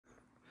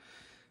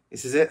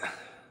This is it.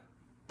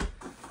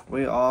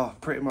 We are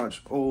pretty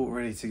much all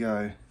ready to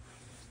go.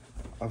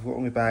 I've got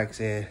all my bags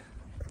here.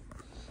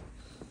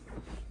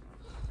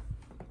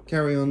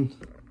 Carry on,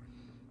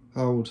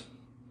 hold,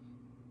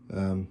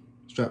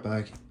 strap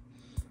bag,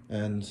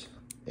 and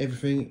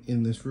everything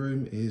in this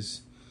room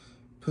is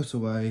put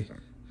away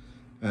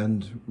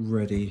and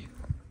ready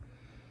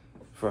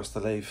for us to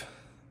leave.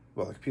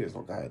 Well, the computer's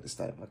not going at this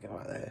stage, I'm not going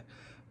right there.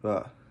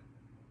 But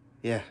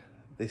yeah,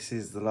 this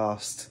is the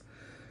last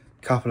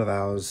couple of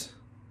hours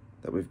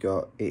that we've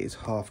got. It is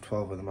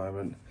 12:30 at the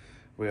moment.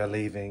 We are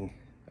leaving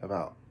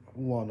about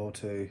 1 or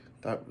 2,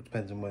 that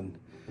depends on when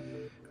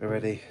we're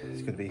ready.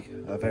 It's going to be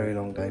a very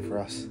long day for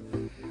us.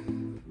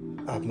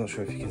 I'm not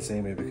sure if you can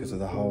see me because of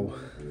the whole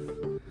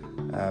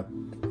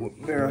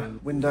mirror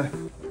window,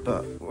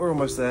 but we're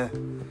almost there.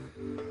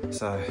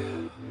 So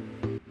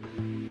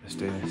let's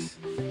do this.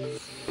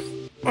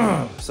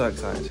 So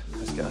excited,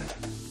 let's go.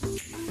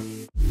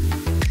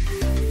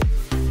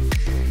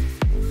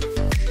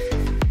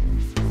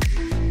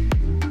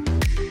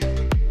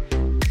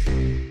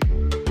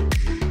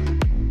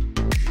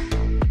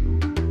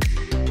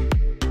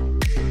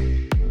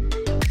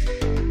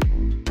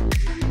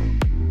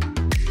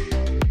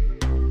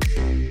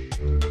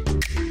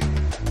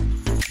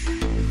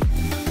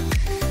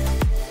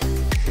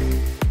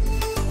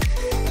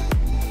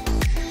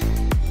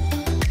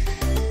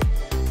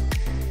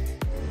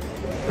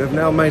 We've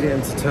now made it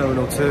into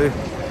Terminal 2.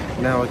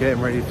 Now we're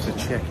getting ready to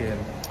check in.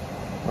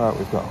 Right,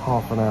 we've got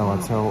half an hour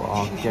until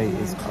our gate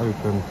is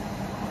open.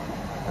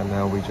 And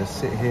now we just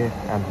sit here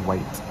and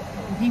wait.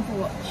 And people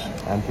watch.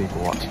 And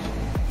people watch.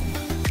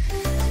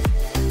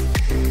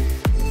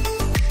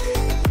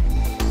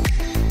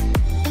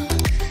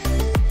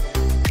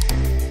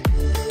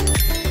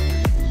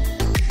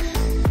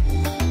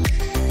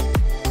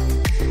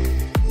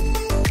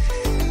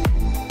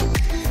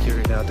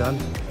 Security now done.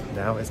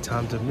 Now it's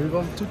time to move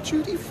on to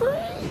duty free.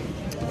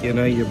 You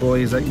know your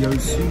boys at Yo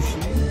Sushi.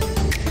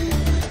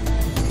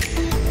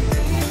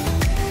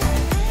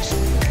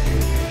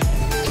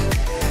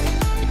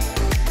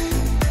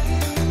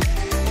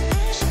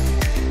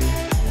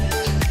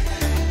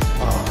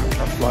 Oh,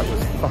 that flight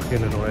was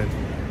fucking annoying.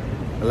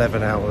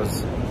 11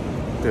 hours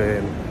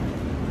doing,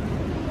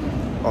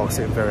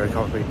 sitting very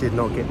comfortably. Did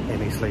not get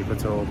any sleep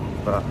at all,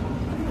 but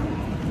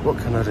what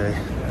can I do,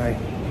 hey?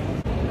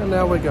 And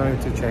now we're going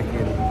to check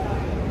in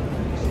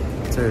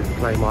to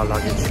claim my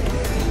luggage.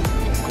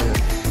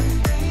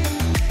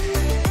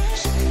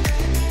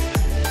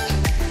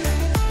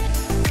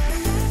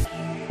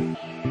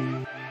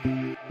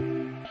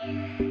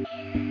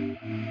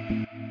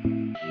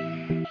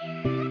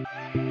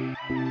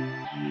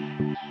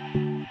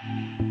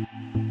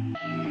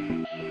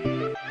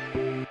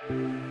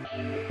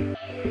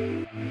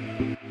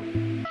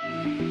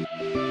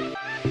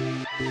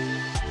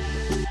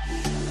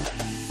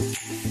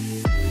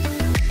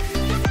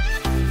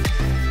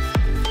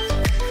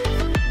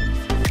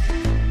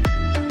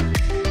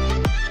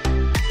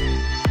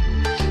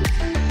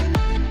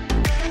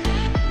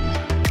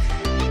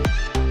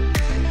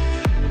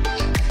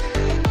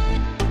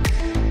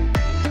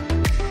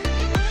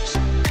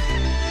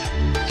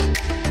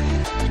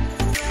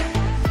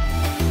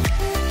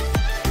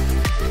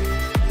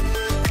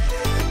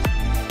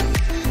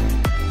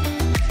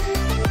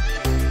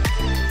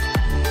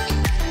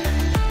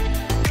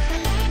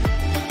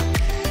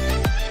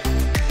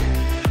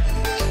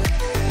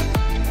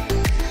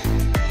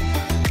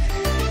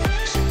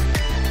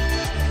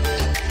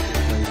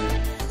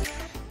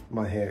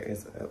 My hair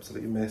is an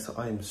absolute mess.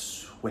 I am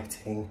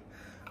sweating.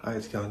 I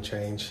had to go and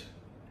change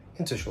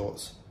into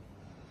shorts.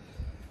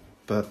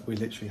 But we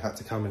literally had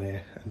to come in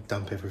here and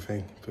dump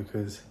everything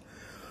because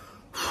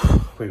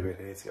we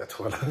really need to go to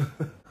the toilet.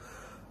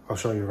 I'll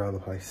show you around the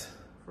place.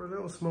 For a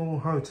little small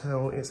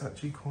hotel, it's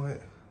actually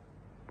quite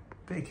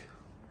big.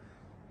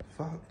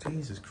 Fuck,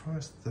 Jesus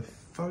Christ, the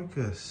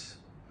focus.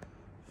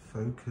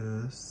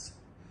 Focus.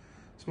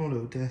 Small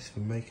little desk for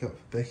makeup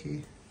for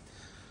Becky.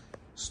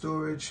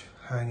 Storage,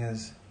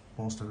 hangers,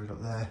 more storage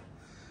up there.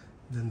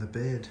 And then the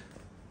bed.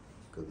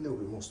 Got a little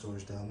bit more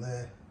storage down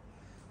there.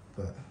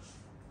 But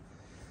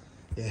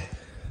yeah,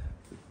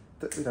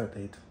 we don't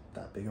need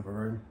that big of a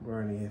room. We're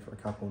only here for a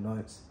couple of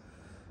nights.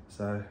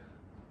 So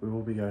we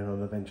will be going on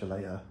an adventure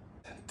later.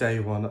 Day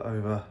 1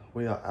 over.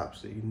 We are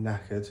absolutely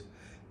knackered.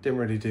 Didn't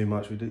really do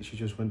much. We literally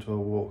just went to a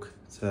walk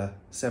to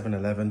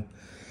 7-Eleven.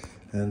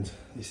 And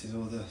this is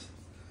all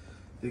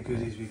the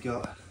goodies we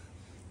got.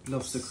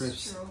 Lobster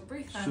crisps,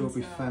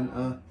 strawberry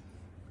Fanta,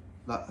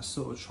 like a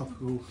sort of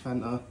tropical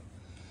Fanta,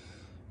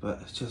 but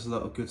it's just a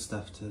lot of good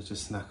stuff to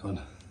just snack on.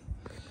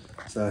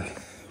 So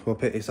we'll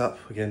pick this up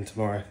again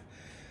tomorrow,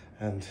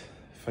 and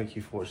thank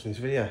you for watching this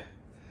video.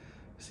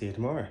 See you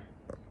tomorrow.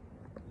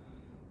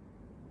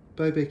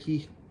 Bye,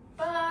 Becky.